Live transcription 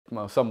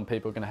well, some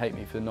people are going to hate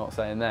me for not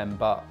saying them,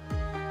 but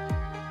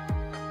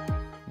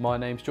my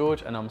name's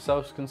George and I'm a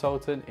sales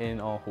consultant in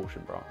our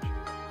Horsham branch.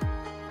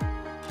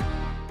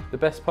 The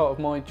best part of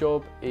my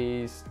job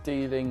is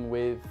dealing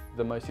with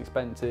the most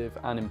expensive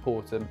and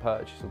important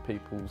purchase of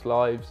people's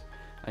lives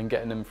and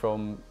getting them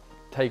from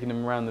taking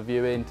them around the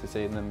viewing to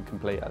seeing them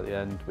complete at the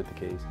end with the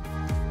keys.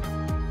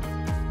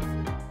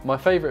 My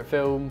favourite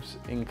films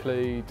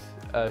include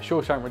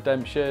Shawshank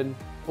Redemption,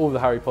 all the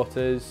Harry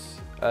Potters,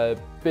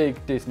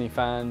 big Disney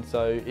fan,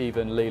 so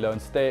even Lilo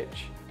and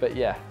Stitch, but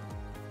yeah,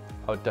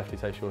 I would definitely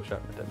say Shawshank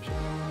Redemption.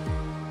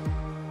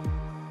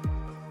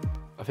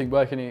 I think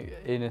working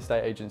in an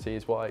estate agency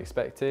is what I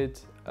expected,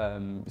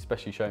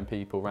 especially showing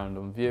people around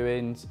on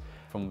viewings,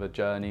 from the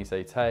journeys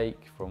they take,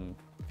 from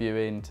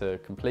viewing to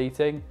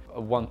completing.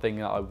 One thing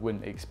that I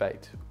wouldn't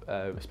expect,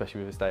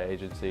 especially with a estate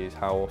agency, is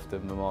how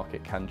often the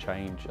market can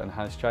change and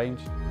has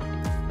changed.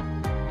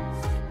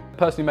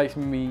 Personally makes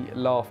me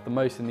laugh the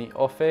most in the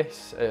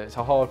office. It's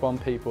a hard one,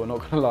 people are not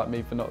going to like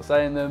me for not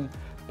saying them,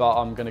 but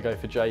I'm going to go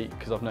for Jake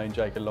because I've known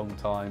Jake a long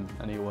time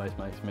and he always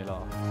makes me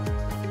laugh.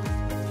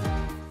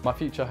 My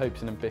future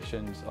hopes and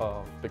ambitions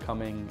are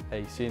becoming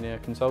a senior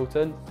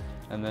consultant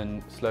and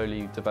then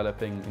slowly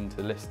developing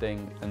into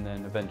listing and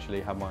then eventually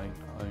have my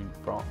own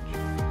branch.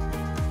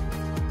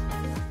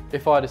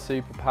 If I had a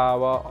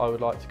superpower, I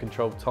would like to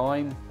control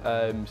time,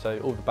 so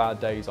all the bad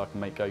days I can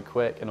make go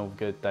quick and all the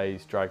good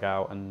days drag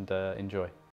out and enjoy.